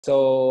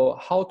So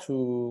how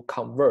to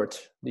convert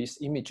these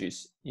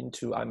images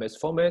into IMS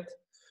format?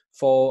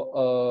 For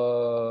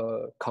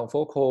a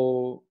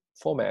confocal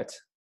format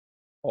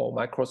or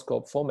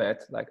microscope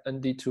format like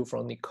ND2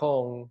 from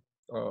Nikon,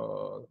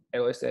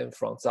 LSM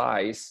from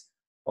Zeiss,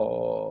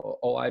 or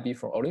OIB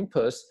from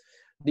Olympus,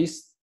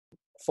 this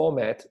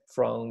format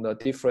from the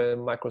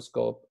different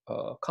microscope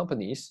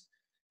companies,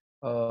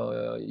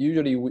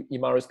 usually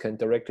Imaris can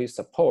directly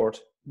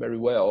support very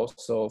well.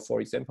 So for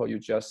example, you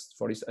just,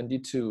 for this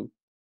ND2,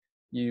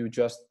 you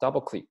just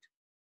double click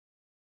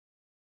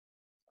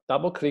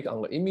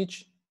on the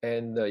image,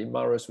 and the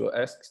Imaris will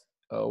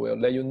will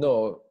let you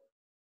know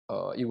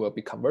it will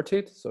be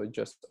converted. So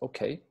just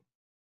okay.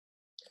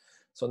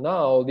 So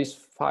now this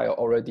file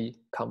already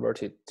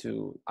converted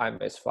to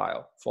IMS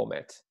file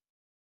format.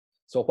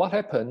 So what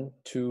happened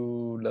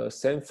to the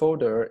same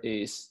folder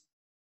is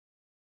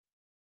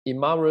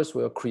Imaris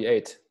will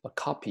create a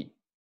copy,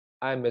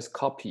 IMS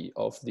copy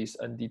of this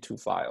ND2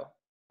 file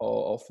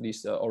or of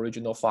this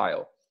original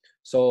file.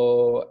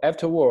 So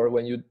afterward,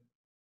 when you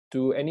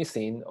do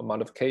anything, a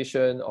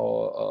modification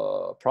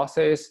or a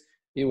process,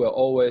 it will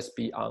always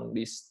be on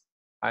this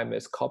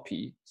IMS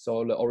copy.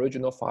 So the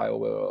original file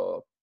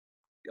will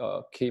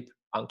keep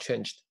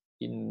unchanged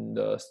in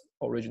the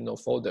original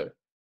folder.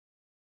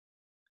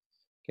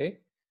 Okay.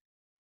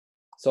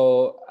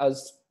 So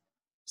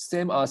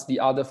same as the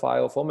other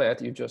file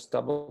format, you just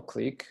double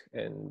click,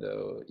 and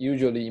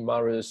usually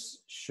Imaris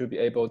should be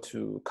able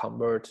to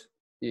convert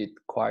it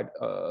quite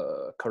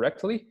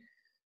correctly.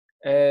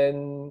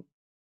 And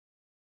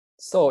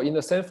so in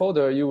the same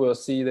folder, you will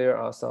see there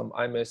are some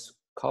IMS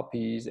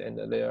copies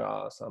and there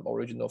are some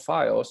original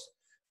files.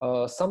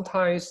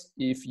 Sometimes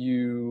if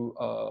you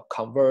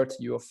convert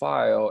your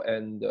file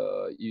and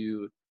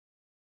you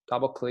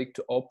double click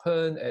to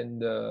open,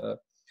 and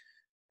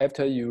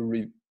after you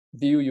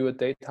review your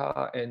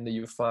data and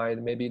you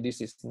find maybe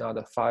this is not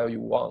a file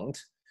you want,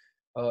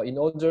 in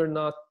order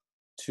not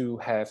to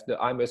have the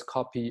IMS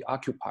copy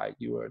occupy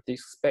your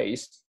disk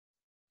space,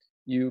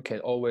 you can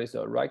always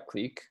right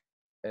click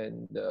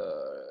and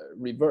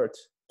revert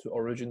to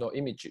original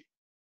image.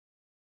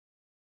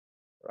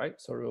 Right,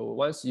 so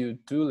once you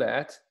do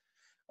that,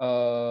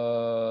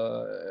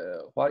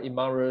 what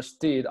Imaris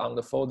did on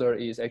the folder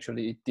is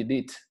actually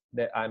delete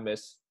that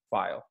IMS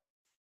file.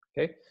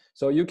 Okay,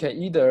 so you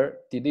can either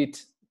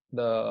delete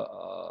the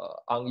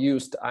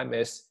unused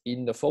IMS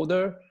in the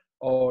folder,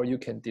 or you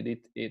can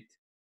delete it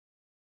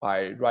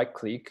by right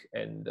click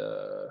and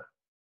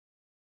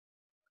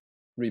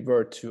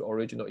revert to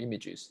original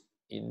images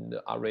in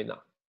the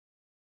arena.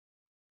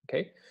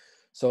 Okay,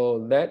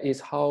 so that is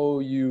how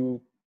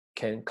you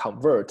can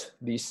convert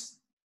this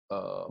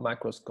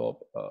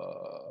microscope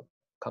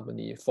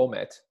company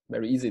format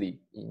very easily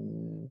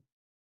in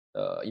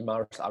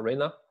Imaris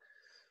Arena.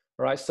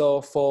 All right,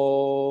 so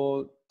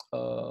for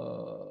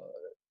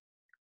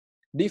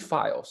these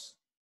files,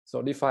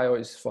 so this file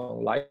is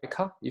from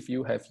Leica. If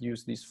you have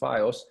used these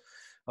files,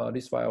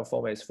 this file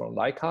format is from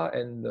Leica,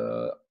 and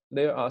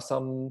there are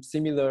some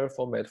similar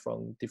format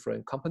from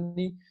different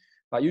company,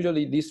 but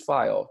usually this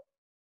file,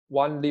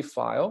 one LIF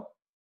file,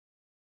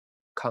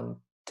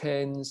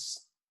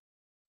 contains,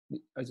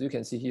 as you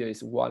can see here,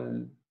 is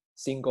one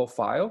single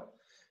file,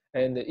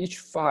 and each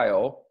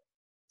file,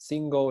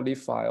 single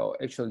LIF file,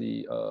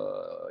 actually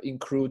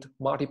include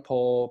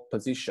multiple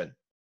position.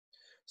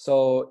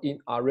 So in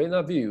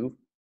Arena view,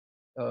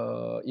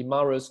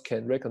 Imaris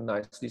can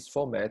recognize this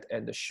format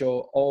and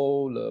show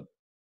all the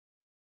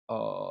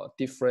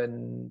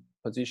different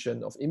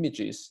position of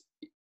images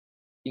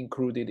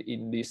included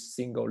in this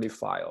single LIF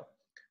file.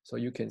 So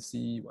you can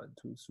see 1,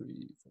 2,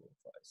 3, 4,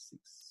 5, 6,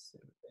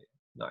 7, 8,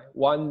 9.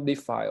 One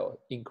LIF file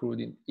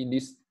including, in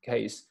this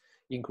case,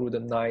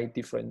 include 9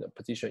 different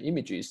position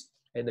images,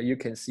 and you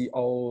can see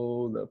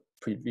all the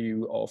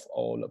preview of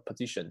all the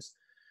positions.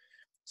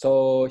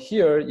 So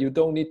here you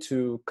don't need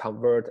to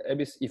convert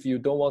everything. If you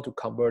don't want to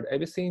convert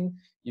everything,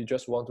 you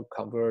just want to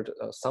convert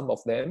some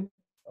of them,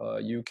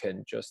 you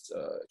can just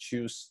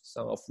choose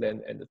some of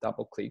them and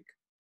double click.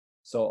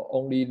 So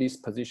only this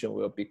position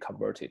will be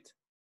converted.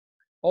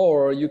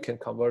 Or you can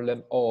convert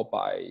them all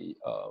by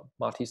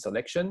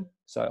multi-selection.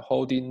 So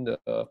holding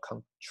the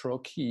control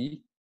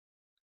key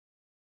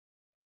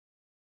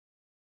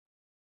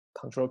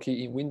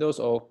in Windows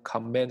or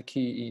command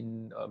key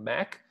in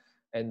Mac,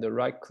 and the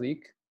right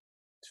click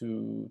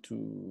to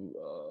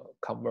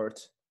convert,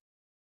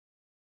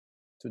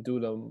 to do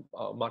the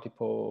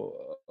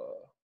multiple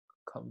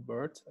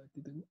convert. I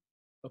didn't.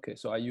 Okay,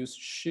 so I use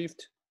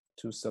Shift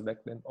to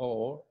select them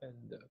all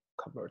and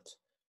convert.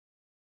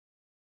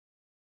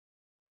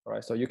 All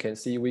right, so you can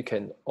see we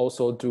can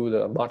also do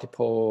the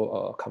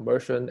multiple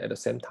conversion at the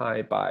same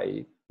time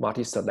by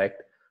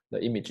multi-select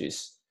the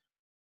images.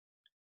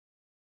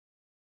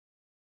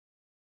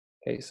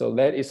 Okay, so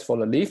that is for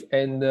the leaf.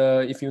 And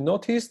if you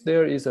notice,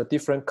 there is a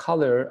different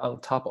color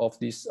on top of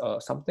these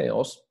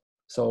thumbnails,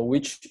 so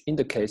which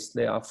indicates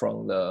they are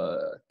from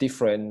the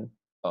different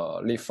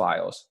leaf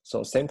files.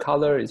 So same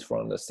color is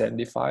from the same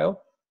leaf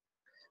file.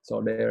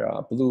 So there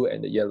are blue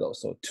and the yellow,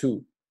 so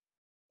 2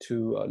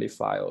 two lib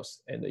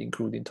files, and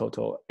including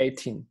total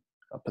 18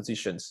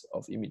 positions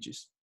of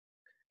images.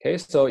 Okay,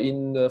 so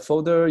in the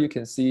folder, you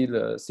can see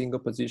the single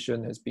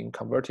position has been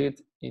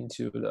converted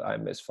into the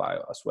IMS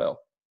file as well.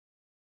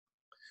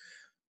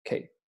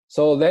 Okay,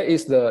 so that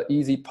is the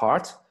easy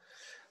part.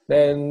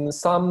 Then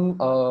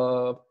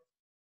sometimes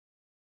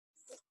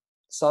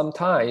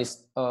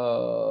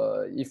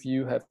if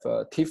you have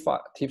a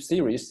tip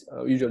series,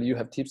 usually you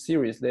have tip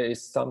series, there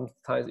is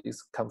sometimes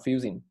it's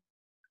confusing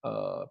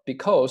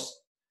because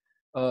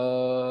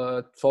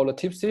for the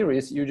tip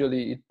series,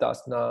 usually it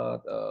does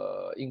not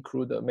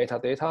include the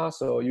metadata.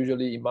 So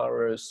usually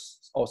Imaris,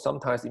 or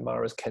sometimes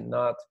Imaris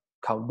cannot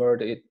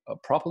convert it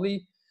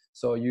properly.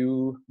 So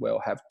you will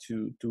have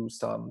to do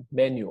some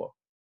manual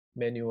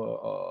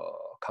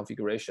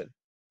configuration.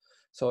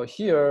 So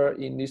here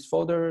in this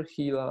folder,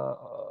 HeLa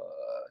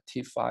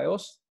tip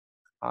files,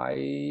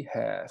 I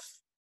have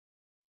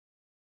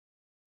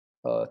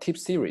tip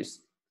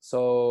series.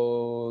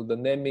 So the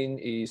naming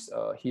is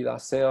HeLa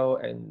cell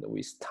and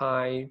with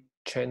time,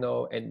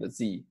 channel, and the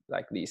Z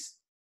like this.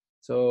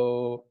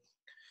 So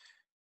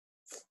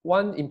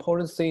one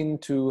important thing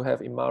to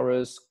have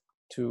Imaris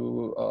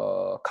to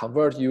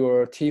convert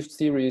your tip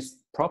series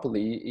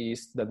properly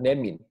is the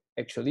naming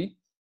actually.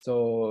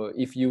 So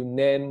if you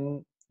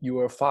name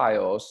your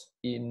files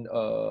in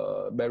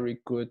a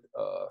very good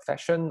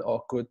fashion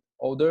or good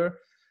order,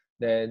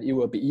 then it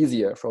will be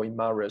easier for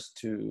Imaris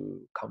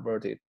to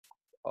convert it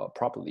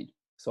properly.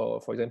 So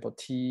for example,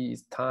 T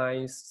is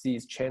time, C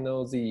is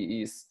channel,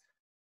 Z is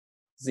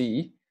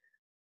Z.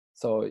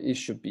 So it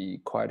should be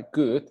quite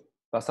good,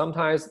 but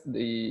sometimes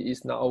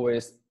it's not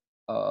always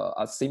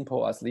as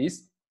simple as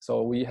this.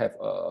 So we have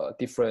a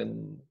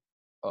different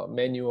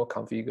manual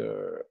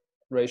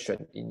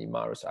configuration in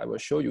Imaris. I will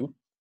show you.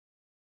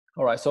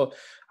 All right, so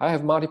I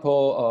have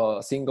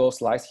multiple single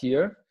slides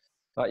here.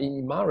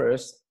 In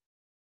Imaris,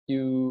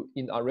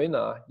 in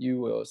Arena,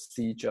 you will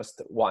see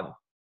just one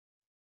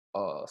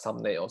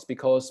thumbnails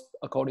because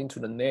according to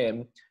the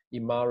name,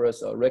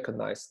 Imaris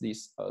recognize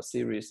this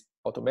series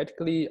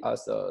automatically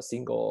as a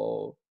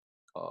single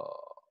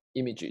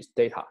images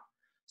data.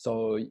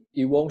 So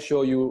it won't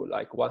show you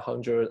like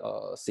 100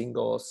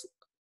 single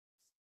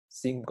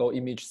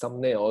image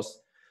thumbnails,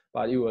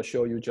 but it will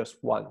show you just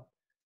one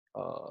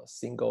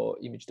single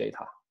image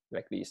data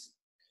like this.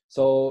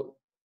 So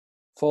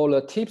for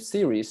the tip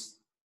series,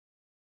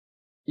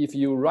 if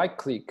you right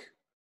click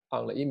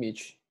on the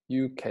image,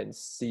 you can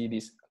see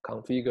this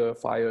configure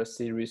file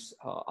series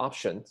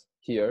option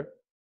here.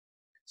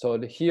 So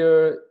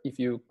here, if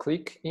you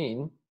click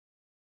in,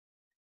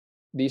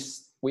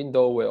 this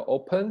window will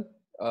open.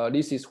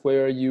 This is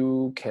where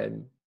you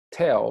can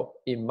tell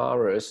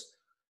Imaris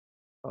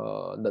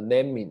the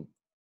naming,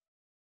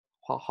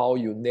 how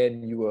you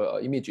name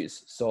your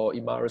images, so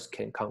Imaris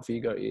can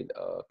configure it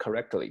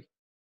correctly.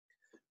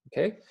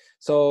 Okay,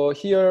 so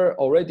here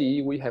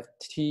already we have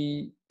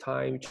T,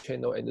 time,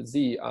 channel, and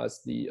Z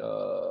as the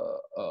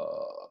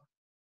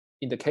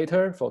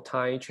indicator for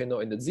time,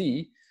 channel, and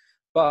Z.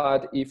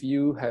 But if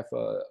you have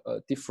a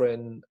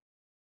different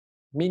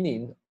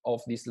meaning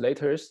of these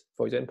letters,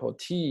 for example,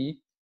 T,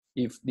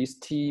 if this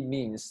T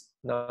means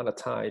not a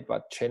time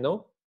but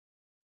channel,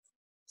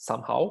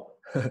 somehow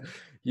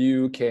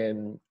you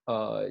can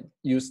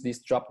use this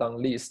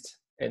drop-down list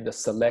and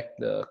select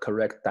the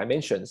correct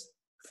dimensions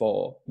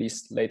for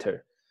this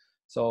letter.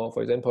 So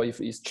for example,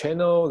 if it's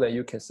channel, then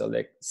you can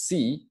select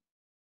C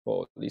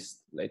for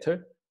this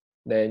letter.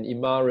 Then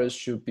Imaris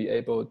should be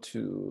able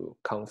to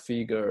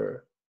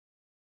configure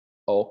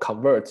or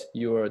convert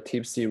your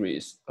tip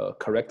series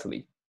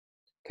correctly.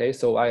 Okay,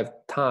 so I have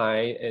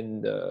time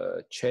and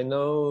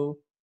channel,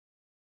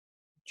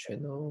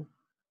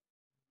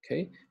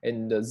 okay,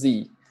 and the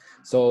Z.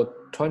 So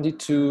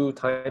 22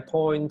 time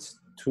points,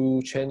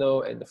 2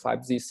 channel, and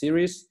 5Z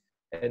series.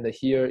 And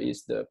here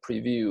is the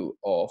preview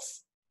of,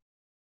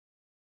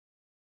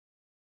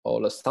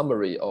 or the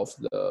summary of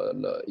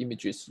the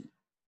images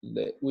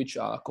which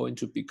are going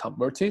to be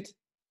converted.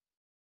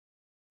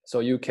 So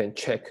you can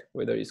check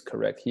whether it's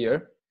correct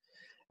here.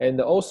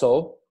 And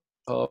also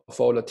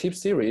for the tip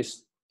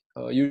series,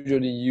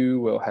 usually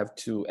you will have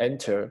to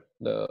enter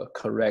the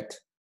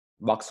correct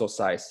voxel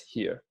size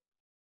here.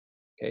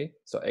 Okay,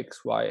 so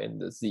X, Y, and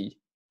the Z.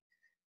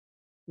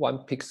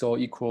 1 pixel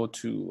equal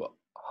to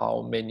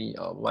how many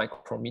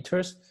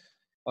micrometers?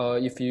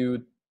 If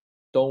you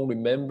don't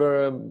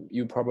remember,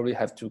 you probably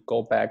have to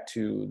go back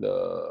to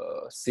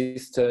the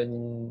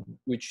system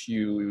which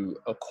you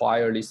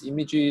acquire these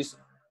images,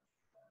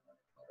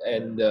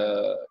 and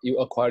you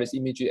acquire this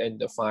image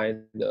and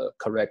find the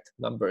correct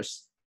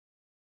numbers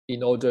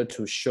in order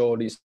to show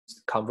this,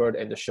 convert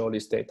and show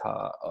this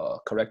data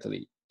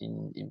correctly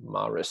in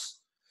Imaris.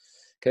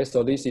 Okay,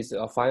 so this is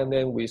a file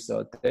name with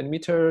a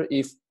delimiter.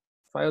 If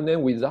file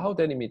name without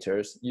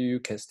delimiters, you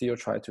can still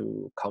try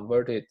to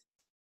convert it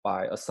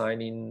by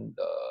assigning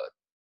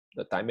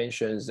the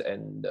dimensions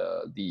and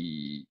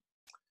the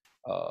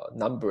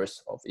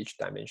numbers of each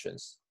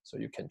dimensions. So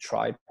you can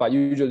try, but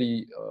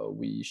usually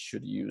we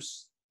should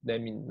use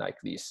naming like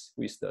this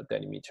with the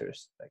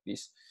delimiters like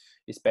this.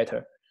 It's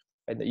better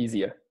and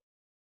easier.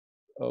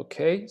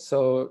 Okay,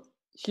 so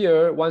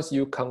here, once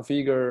you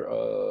configure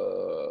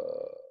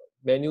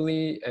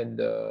manually and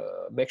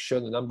make sure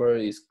the number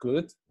is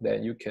good,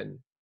 then you can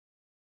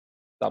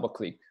double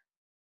click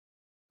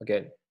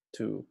again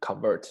to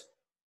convert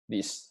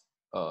this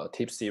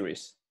tip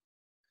series.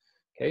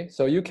 Okay,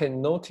 so you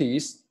can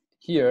notice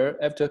here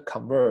after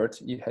convert,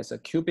 it has a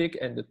cubic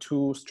and the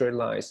 2 straight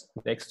lines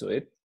next to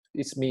it.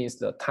 It means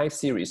the time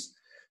series.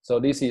 So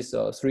this is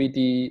a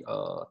 3D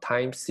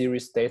time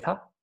series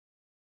data.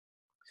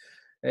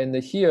 And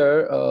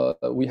here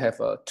we have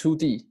a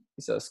 2D,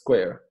 it's a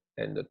square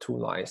and the 2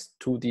 lines,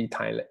 2D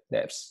time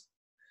lapse.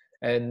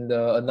 And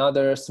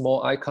another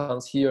small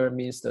icons here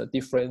means the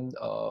different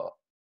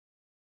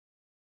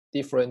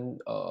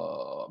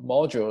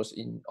modules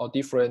in or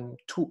different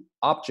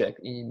object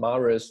in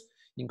Imaris,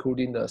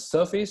 including the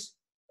surface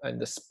and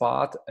the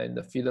spot and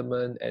the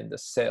filament and the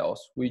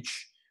cells,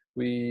 which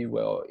we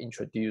will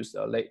introduce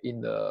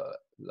in the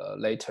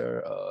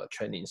later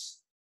trainings.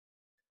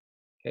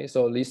 Okay,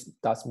 so this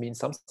does mean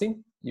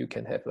something. You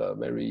can have a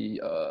very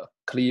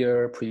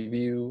clear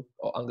preview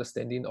or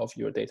understanding of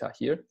your data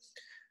here.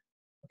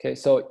 Okay,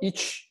 so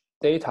each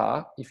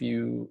data, if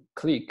you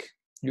click,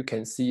 you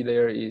can see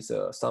there is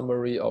a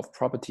summary of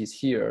properties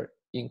here,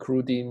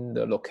 including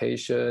the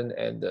location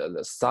and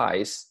the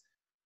size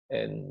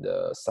and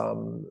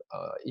some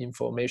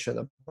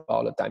information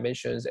about the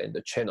dimensions and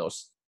the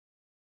channels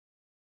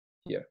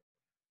here.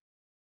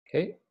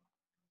 Okay,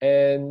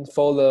 and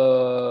for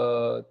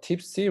the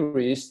tip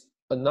series,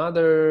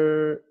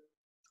 another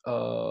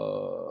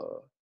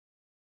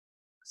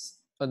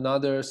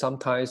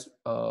sometimes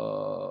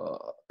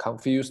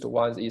confused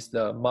one is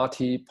the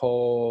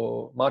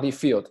multi-field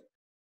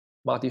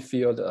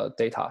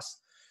data.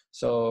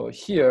 So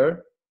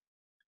here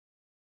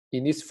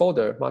in this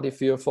folder,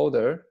 multi-field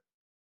folder,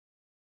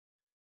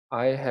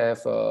 I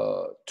have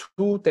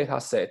 2 data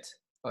sets,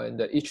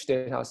 and each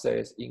data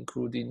set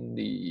including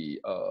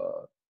the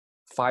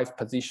 5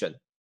 position.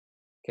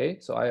 Okay,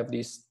 so I have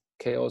this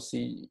KO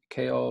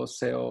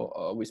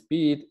cell with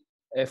bead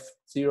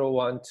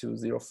F01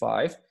 to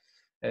 05,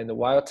 and the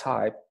wild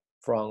type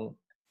from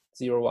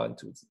 01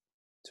 to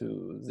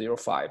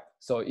 05.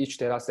 So each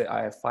data set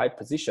I have 5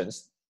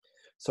 positions.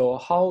 So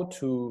how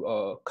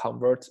to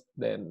convert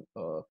them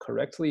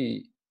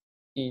correctly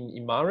in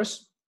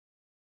Imaris?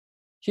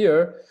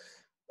 Here,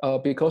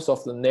 because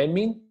of the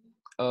naming,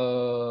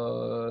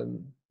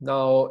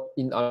 now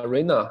in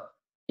Arena,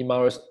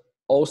 Imaris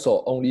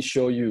also only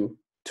show you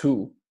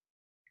 2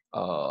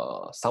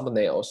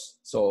 thumbnails.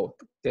 So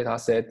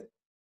dataset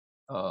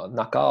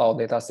knockout,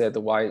 dataset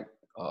wild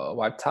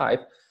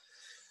type.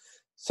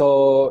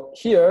 So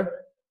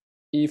here,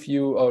 if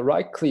you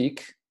right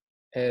click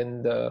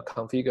and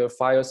configure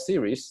file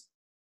series,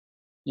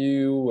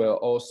 you will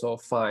also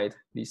find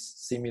this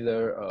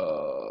similar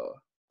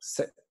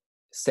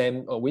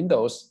same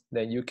windows.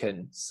 Then you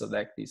can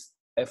select this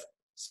F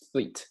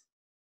split.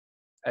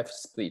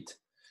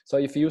 So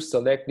if you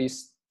select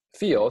this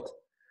field,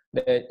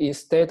 then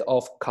instead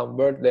of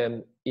convert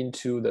them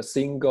into the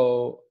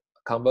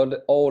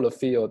convert all the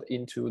field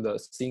into the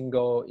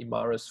single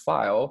Imaris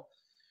file,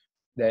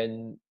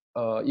 then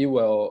it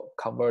will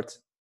convert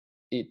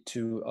it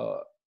to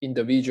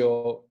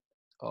individual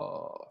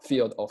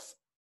field of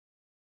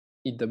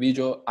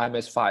individual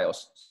IMS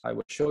files. I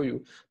will show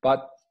you.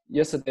 But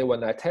yesterday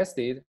when I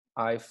tested,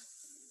 I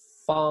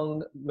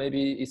found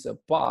maybe it's a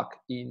bug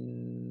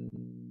in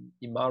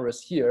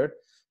Imaris here.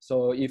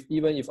 So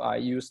even if I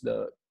use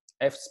the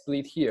F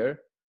split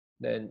here,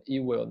 then it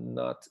will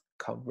not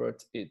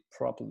convert it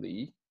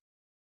properly.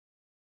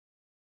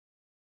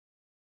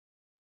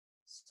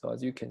 So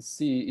as you can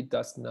see, it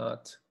does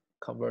not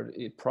convert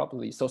it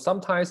properly. So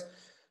sometimes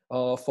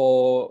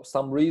for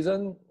some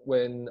reason,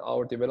 when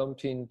our development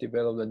team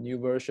develop the new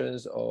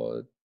versions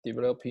or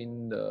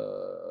developing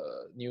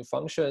the new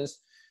functions,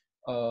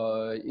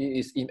 it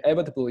is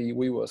inevitably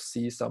we will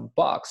see some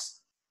bugs.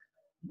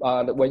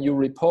 But when you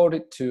report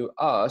it to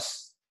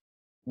us,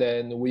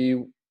 then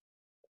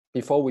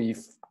before we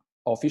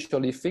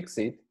officially fix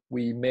it,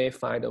 we may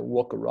find a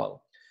workaround.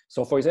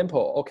 So for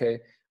example,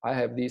 okay, I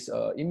have these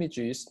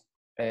images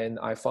and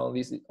I found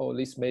this, oh,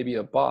 this may be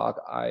a bug.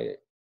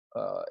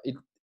 It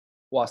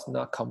was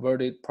not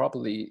converted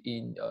properly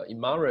in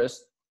Imaris.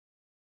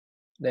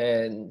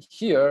 Then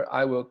here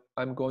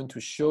I'm going to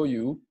show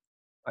you.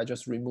 I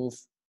just remove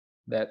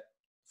that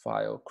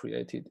file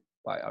created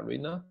by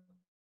Arena,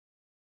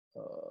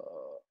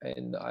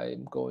 and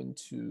I'm going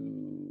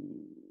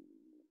to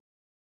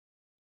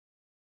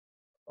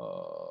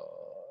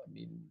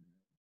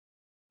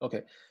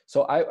okay.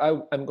 So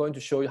I'm going to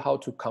show you how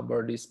to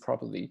convert this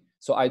properly.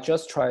 So I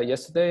just tried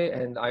yesterday,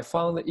 and I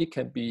found that it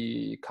can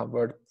be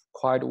converted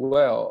quite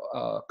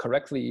well,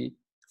 correctly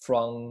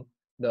from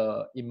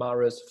the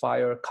Imaris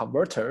file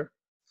converter.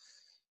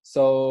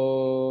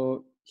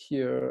 So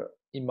here,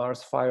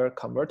 Imaris file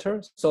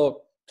converter.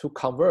 So to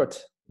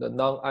convert the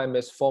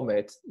non-IMS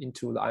format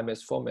into the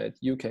IMS format,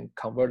 you can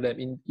convert them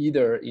in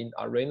either in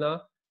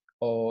Arena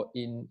or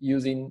in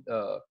using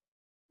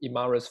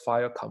Imaris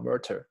file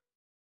converter.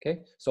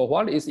 Okay, so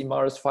what is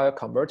Imaris file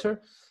converter?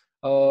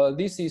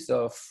 This is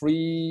a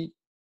free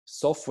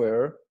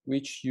software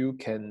which you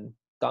can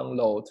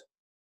download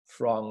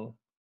from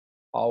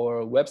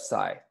our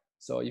website.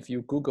 So if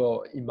you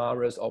Google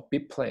Imaris or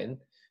BitPlan,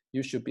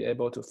 you should be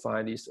able to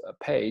find this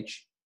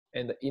page.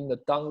 And in the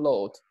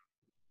download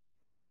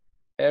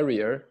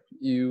area,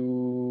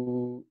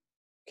 you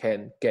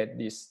can get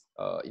this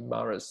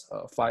Imaris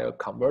file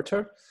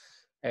converter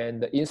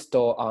and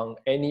install on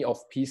any of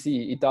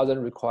PC. It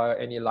doesn't require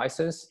any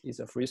license. It's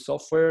a free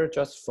software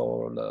just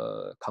for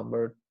the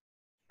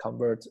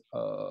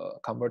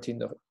converting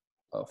the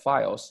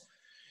files.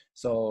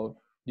 So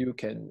you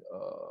can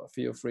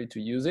feel free to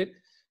use it.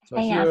 So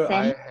hey, here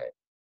Arsene,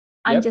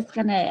 I'm just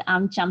gonna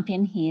jump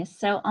in here.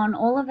 So on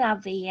all of our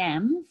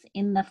VMs,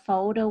 in the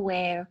folder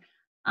where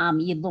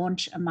you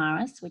launch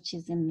Imaris, which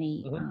is in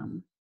the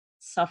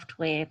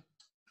software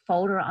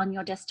folder on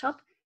your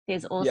desktop,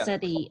 there's also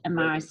the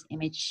Imaris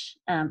image,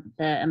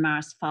 the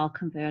Imaris file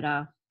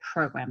converter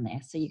program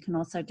there. So you can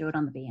also do it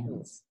on the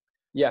VMs.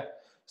 Yeah.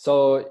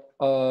 So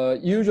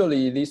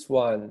usually this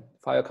one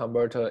file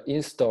converter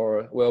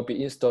install will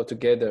be installed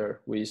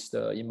together with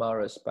the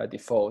Imaris by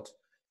default.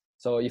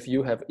 So if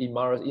you have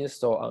Imaris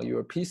installed on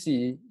your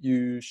PC,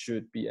 you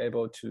should be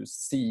able to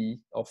see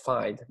or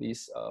find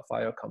this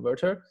file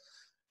converter.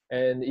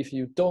 And if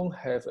you don't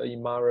have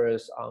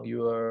Imaris on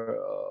your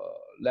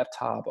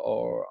laptop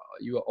or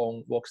your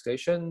own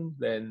workstation,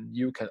 then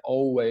you can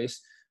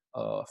always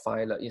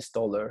find the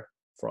installer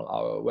from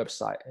our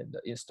website and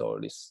install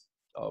this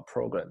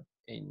program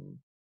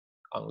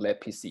on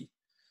that PC.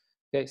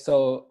 Okay,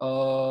 so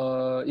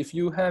if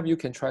you have, you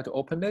can try to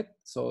open it.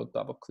 So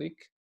double click.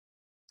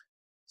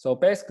 So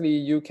basically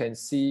you can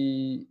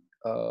see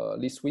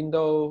this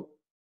window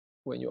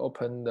when you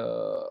open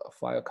the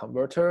file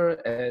converter,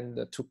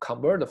 and to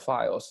convert the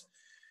files,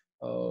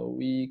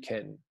 we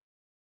can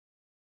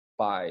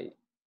by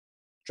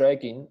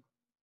dragging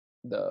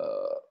the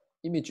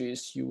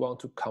images you want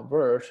to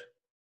convert.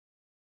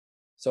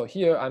 So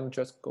here I'm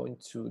just going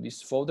to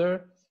this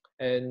folder,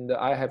 and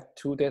I have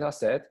two data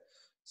sets.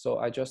 So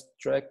I just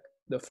drag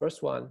the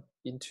first one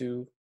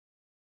into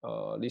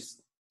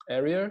this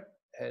area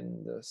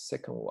and the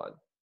second one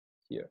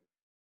here.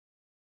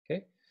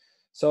 Okay,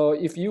 so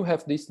if you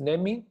have this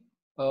naming,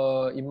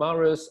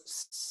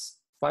 Imaris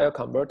file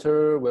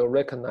converter will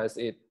recognize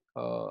it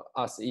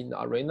as in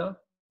Arena.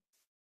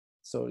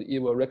 So it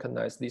will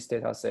recognize this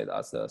data set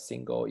as a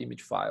single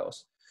image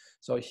files.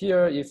 So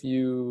here, if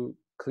you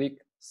click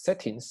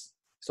settings,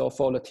 so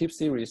for the tip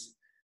series,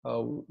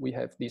 we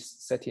have these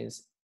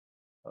settings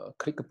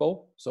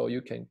clickable. So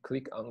you can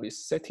click on these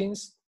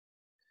settings.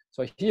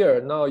 So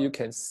here, now you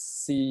can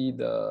see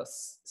the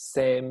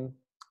same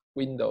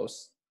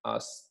windows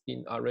as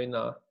in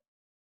Arena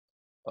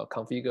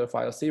configure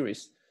file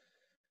series.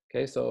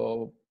 Okay,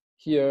 so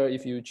here,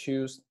 if you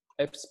choose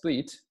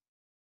F-split,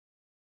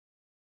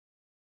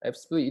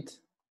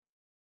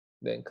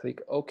 then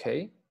click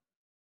OK.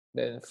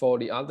 Then for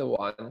the other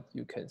one,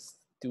 you can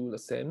do the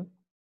same,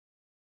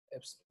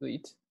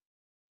 F-split.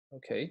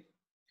 Okay.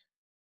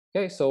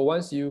 Okay, so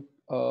once you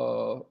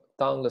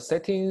down the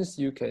settings,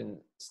 you can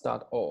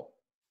start all.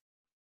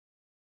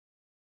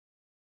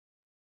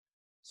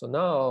 So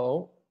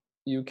now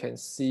you can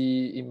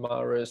see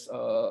Imaris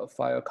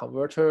file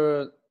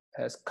converter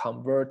has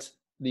converted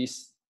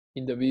this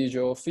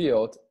individual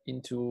field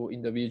into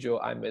individual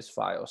IMS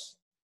files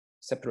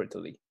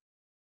separately,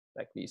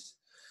 like this.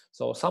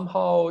 So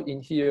somehow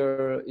in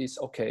here is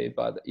okay,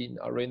 but in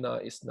Arena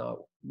it's not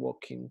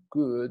working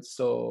good.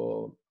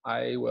 So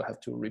I will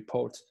have to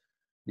report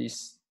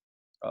this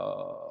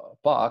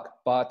bug.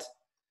 But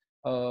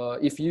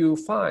if you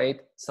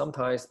find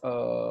sometimes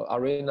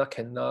Arena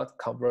cannot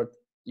convert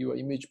your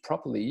image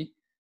properly,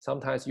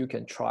 sometimes you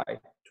can try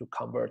to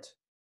convert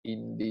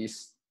in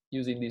this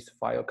using this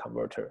file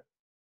converter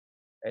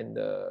and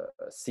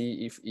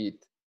see if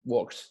it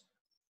works.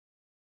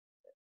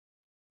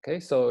 Okay,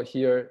 so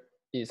here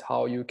is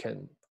how you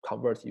can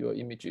convert your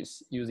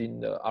images using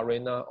the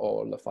Arena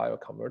or the file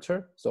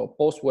converter. So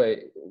both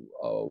way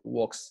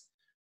works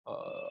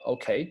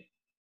okay.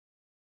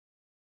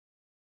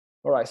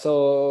 All right,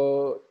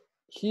 so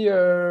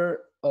here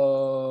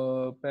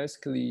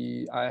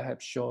basically I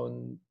have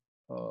shown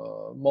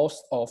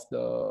most of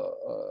the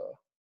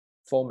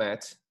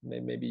format.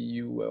 Maybe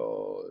you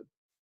will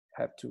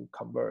have to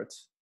convert.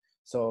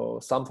 So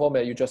some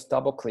format you just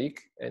double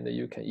click and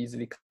you can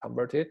easily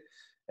convert it.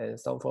 And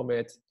some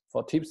format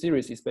for tip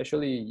series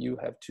especially, you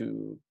have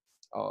to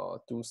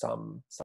do some